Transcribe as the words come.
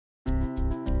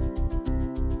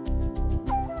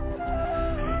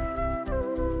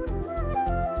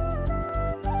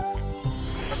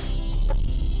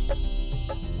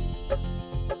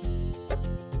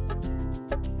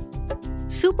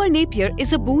Super Napier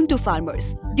is a boon to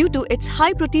farmers. Due to its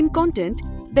high protein content,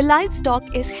 the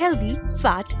livestock is healthy,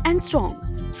 fat and strong.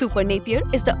 Super Napier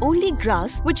is the only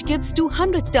grass which gives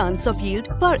 200 tons of yield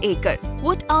per acre.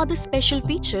 What are the special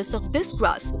features of this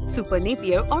grass, Super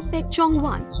Napier or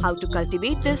Pakchong1? How to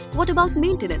cultivate this? What about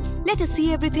maintenance? Let us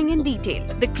see everything in detail.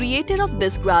 The creator of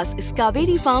this grass is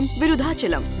Co5 Farm,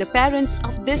 Virudhachalam. The parents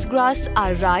of this grass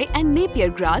are rye and Napier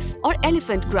grass or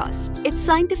elephant grass. Its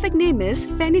scientific name is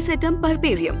Pennisetum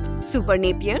purpureum. Super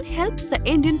Napier helps the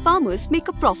Indian farmers make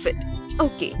a profit.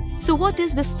 Okay, so what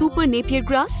is the Super Napier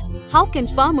grass? How can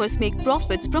farmers make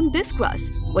profits from this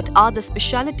grass? What are the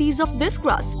specialities of this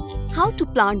grass? How to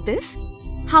plant this?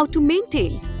 How to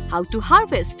maintain? How to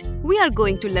harvest? We are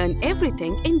going to learn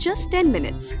everything in just 10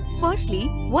 minutes. Firstly,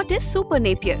 what is Super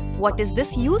Napier? What is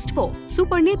this used for?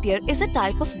 Super Napier is a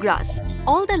type of grass.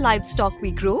 All the livestock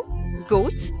we grow,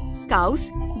 goats,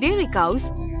 cows, dairy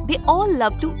cows, they all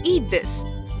love to eat this.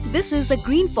 This is a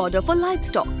green fodder for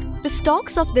livestock. The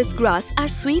stalks of this grass are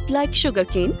sweet like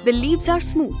sugarcane. The leaves are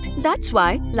smooth. That's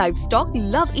why livestock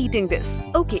love eating this.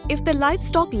 Okay, if the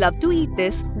livestock love to eat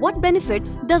this, what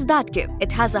benefits does that give?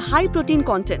 It has a high protein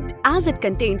content. As it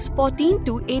contains 14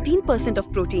 to 18%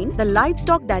 of protein, the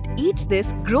livestock that eats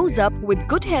this grows up with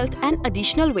good health and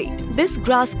additional weight. This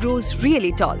grass grows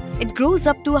really tall. It grows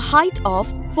up to a height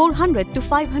of 400 to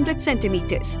 500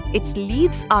 centimeters. Its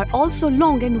leaves are also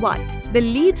long and wide. The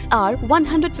leaves are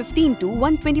 115 to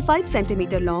 125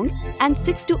 centimeter long and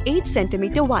 6 to 8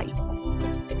 centimeter wide.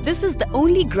 This is the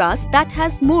only grass that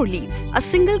has more leaves. A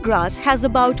single grass has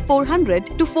about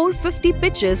 400 to 450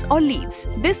 pitches or leaves.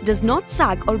 This does not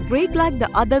sag or break like the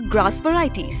other grass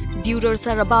varieties. Durers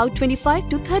are about 25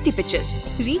 to 30 pitches.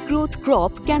 Regrowth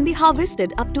crop can be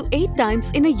harvested up to 8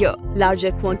 times in a year.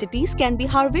 Larger quantities can be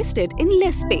harvested in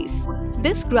less space.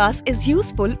 This grass is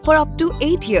useful for up to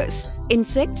 8 years.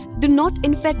 Insects do not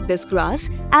infect this grass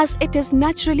as it is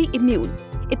naturally immune.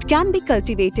 It can be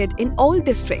cultivated in all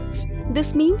districts.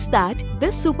 This means that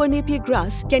this Super Napier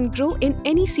grass can grow in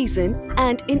any season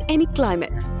and in any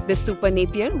climate. The Super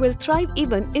Napier will thrive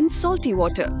even in salty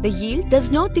water. The yield does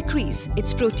not decrease.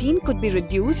 Its protein could be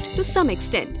reduced to some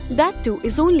extent. That too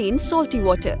is only in salty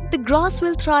water. The grass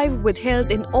will thrive with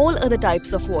health in all other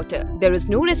types of water. There is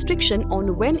no restriction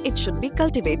on when it should be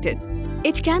cultivated.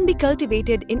 It can be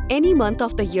cultivated in any month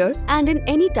of the year and in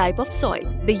any type of soil.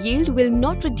 The yield will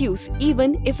not reduce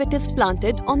even if it is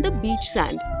planted on the beach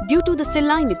sand. Due to the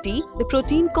salinity, the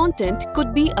protein content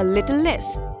could be a little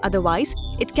less. Otherwise,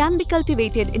 it can be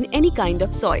cultivated in any kind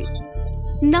of soil.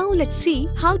 Now let's see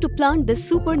how to plant this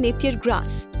Super Napier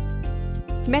grass.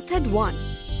 Method 1.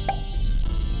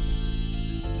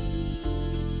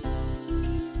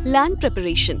 Land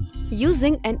preparation.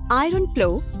 Using an iron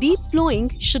plow, deep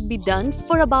plowing should be done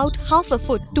for about half a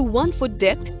foot to 1 foot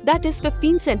depth, that is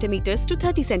 15 centimeters to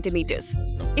 30 centimeters.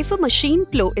 If a machine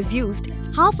plow is used,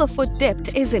 half a foot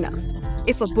depth is enough.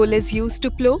 If a bull is used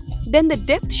to plow, then the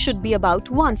depth should be about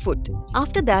 1 foot.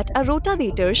 After that, a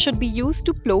rotavator should be used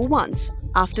to plow once.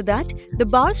 After that, the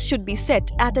bars should be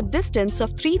set at a distance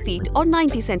of 3 feet or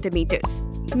 90 centimeters.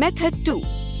 Method 2.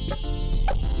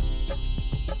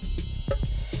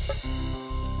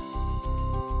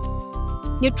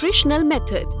 Nutritional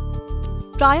method.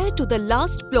 Prior to the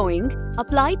last plowing,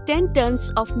 apply 10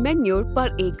 tons of manure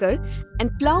per acre and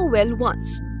plow well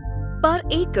once. Per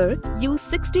acre, use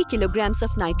 60 kilograms of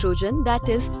nitrogen, that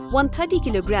is 130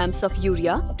 kilograms of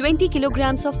urea, 20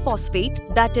 kilograms of phosphate,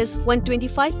 that is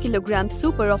 125 kilograms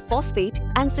super of phosphate,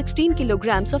 and 16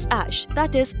 kilograms of ash,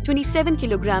 that is 27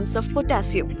 kilograms of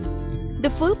potassium. The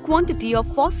full quantity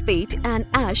of phosphate and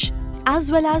ash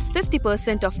as well as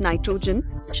 50% of nitrogen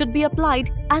should be applied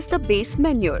as the base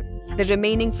manure. The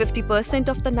remaining 50%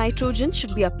 of the nitrogen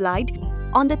should be applied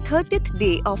on the 30th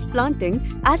day of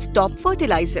planting as top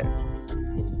fertilizer.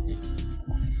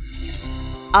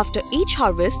 After each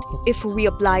harvest, if we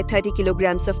apply 30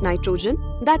 kilograms of nitrogen,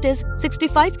 that is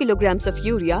 65 kilograms of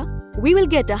urea, we will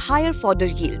get a higher fodder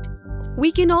yield.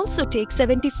 We can also take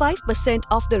 75%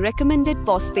 of the recommended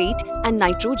phosphate and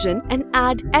nitrogen and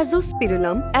add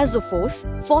azospirillum, azophos,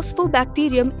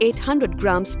 phosphobacterium 800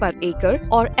 grams per acre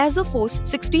or azophos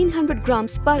 1600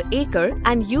 grams per acre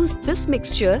and use this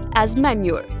mixture as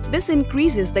manure. This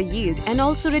increases the yield and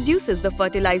also reduces the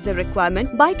fertilizer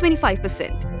requirement by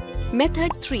 25%.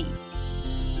 Method 3.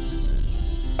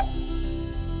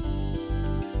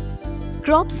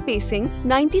 Crop spacing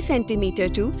 90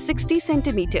 cm to 60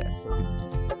 cm.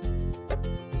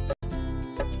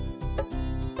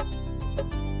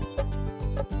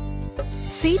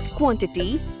 Seed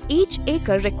quantity. Each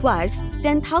acre requires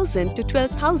 10,000 to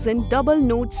 12,000 double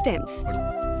node stems.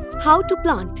 How to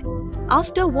plant?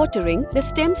 After watering, the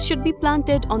stems should be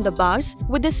planted on the bars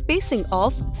with a spacing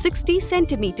of 60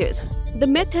 centimeters. The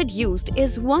method used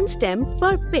is one stem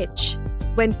per pitch.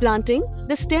 When planting,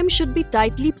 the stem should be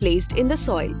tightly placed in the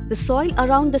soil. The soil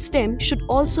around the stem should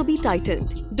also be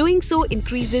tightened. Doing so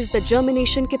increases the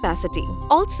germination capacity.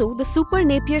 Also, the Super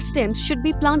Napier stems should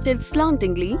be planted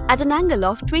slantingly at an angle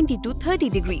of 20 to 30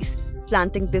 degrees.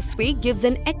 Planting this way gives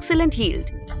an excellent yield.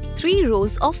 3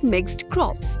 rows of mixed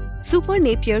crops. Super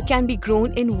Napier can be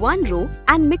grown in one row,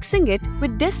 and mixing it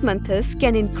with Desmanthus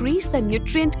can increase the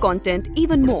nutrient content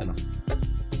even more.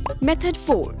 Method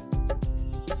 4.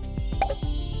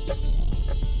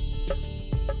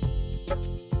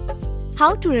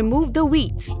 How to remove the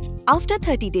weeds. After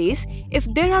 30 days, if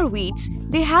there are weeds,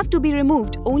 they have to be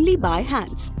removed only by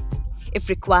hands. If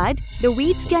required, the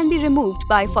weeds can be removed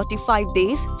by 45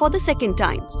 days for the second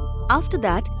time. After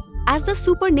that, as the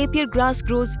Super Napier grass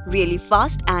grows really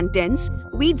fast and dense,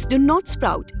 weeds do not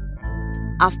sprout.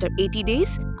 After 80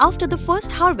 days, after the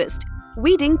first harvest,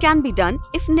 weeding can be done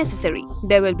if necessary.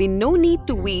 There will be no need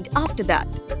to weed after that.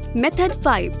 Method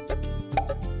 5.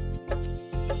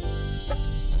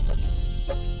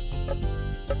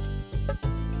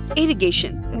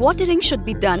 Irrigation. Watering should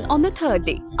be done on the 3rd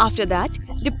day. After that,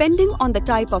 depending on the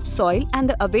type of soil and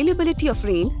the availability of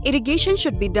rain, irrigation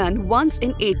should be done once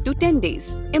in 8 to 10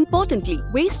 days. Importantly,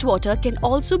 wastewater can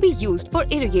also be used for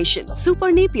irrigation.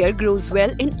 Super Napier grows well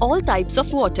in all types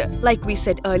of water. Like we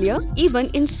said earlier, even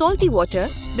in salty water,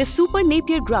 the Super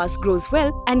Napier grass grows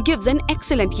well and gives an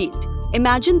excellent yield.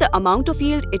 Imagine the amount of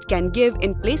yield it can give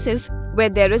in places where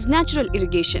there is natural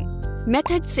irrigation.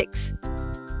 Method 6.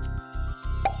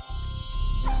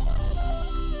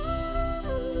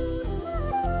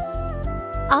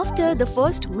 After the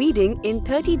first weeding in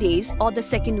 30 days or the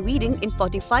second weeding in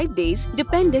 45 days,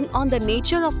 depending on the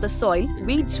nature of the soil,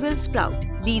 weeds will sprout.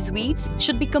 These weeds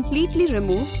should be completely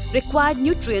removed, required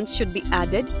nutrients should be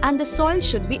added, and the soil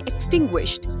should be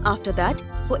extinguished. After that,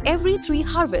 for every 3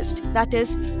 harvests, that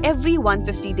is, every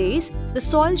 150 days, the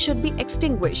soil should be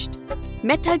extinguished.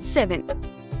 Method 7.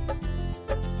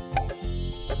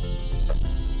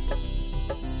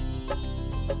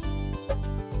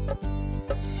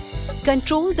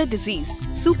 Control the disease.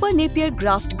 Super Napier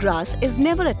graft grass is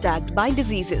never attacked by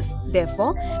diseases.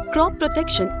 Therefore, crop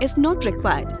protection is not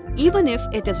required. Even if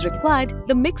it is required,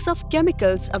 the mix of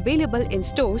chemicals available in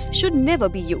stores should never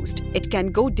be used. It can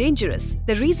go dangerous.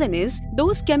 The reason is,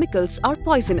 those chemicals are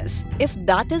poisonous. If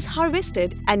that is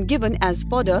harvested and given as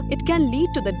fodder, it can lead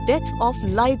to the death of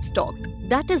livestock.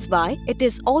 That is why it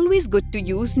is always good to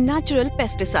use natural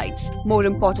pesticides. More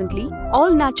importantly,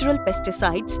 all natural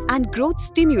pesticides and growth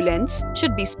stimulants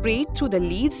should be sprayed through the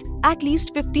leaves at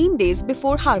least 15 days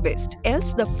before harvest.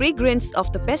 Else the fragrance of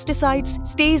the pesticides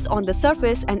stays on the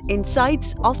surface and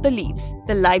insides of the leaves.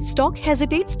 The livestock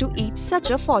hesitates to eat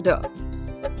such a fodder.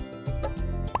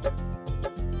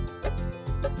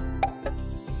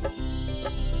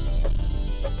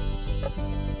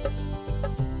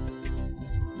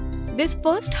 This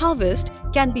first harvest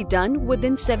can be done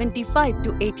within 75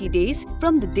 to 80 days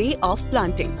from the day of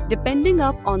planting. Depending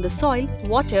on the soil,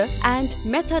 water and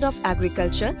method of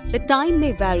agriculture, the time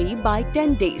may vary by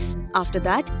 10 days. After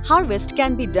that, harvest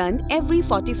can be done every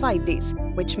 45 days,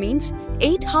 which means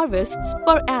 8 harvests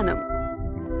per annum.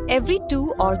 Every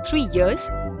 2 or 3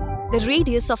 years, the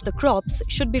radius of the crops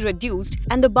should be reduced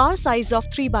and the bar size of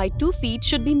 3 by 2 feet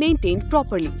should be maintained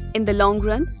properly. In the long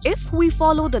run, if we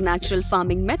follow the natural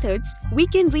farming methods, we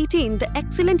can retain the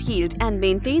excellent yield and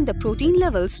maintain the protein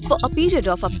levels for a period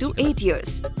of up to 8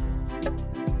 years.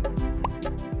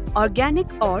 Organic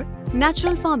or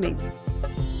natural farming.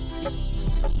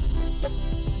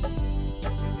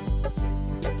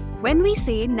 When we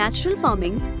say natural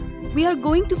farming, we are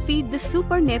going to feed the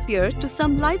Super Napier to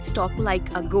some livestock like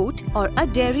a goat or a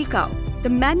dairy cow. The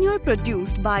manure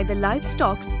produced by the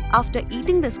livestock after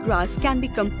eating this grass can be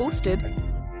composted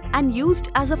and used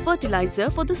as a fertilizer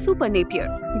for the Super Napier.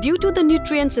 Due to the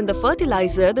nutrients in the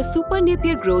fertilizer, the Super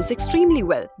Napier grows extremely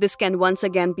well. This can once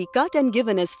again be cut and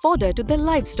given as fodder to the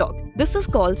livestock. This is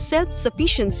called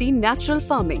self-sufficiency natural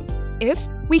farming. If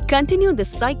we continue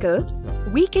this cycle,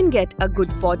 we can get a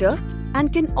good fodder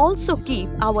and can also keep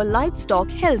our livestock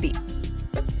healthy.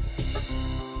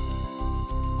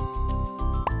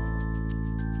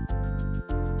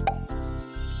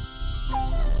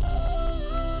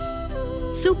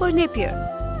 Super Napier.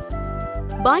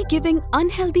 By giving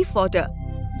unhealthy fodder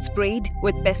sprayed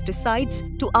with pesticides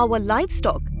to our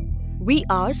livestock, we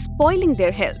are spoiling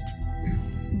their health.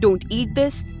 Don't eat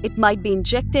this, it might be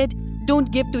injected.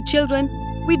 Don't give to children,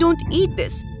 we don't eat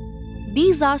this.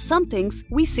 These are some things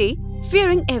we say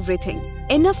fearing everything.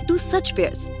 enough to such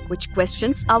fears which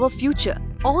questions our future.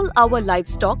 All our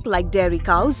livestock like dairy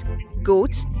cows,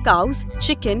 goats, cows,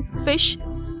 chicken, fish,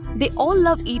 they all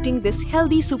love eating this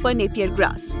healthy Super Napier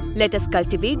grass. Let us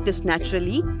cultivate this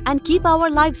naturally and keep our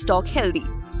livestock healthy.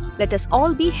 Let us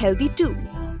all be healthy too.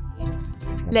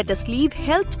 Let us leave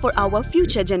health for our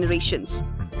future generations.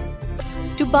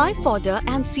 To buy fodder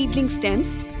and seedling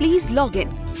stems, please log in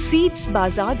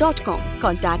seedsbazaar.com.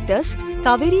 Contact us,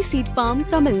 Kaveri Seed Farm,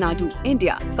 Tamil Nadu,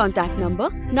 India. Contact number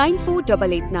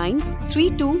 94889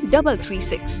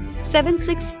 32336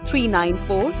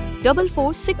 76394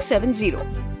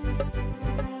 44670.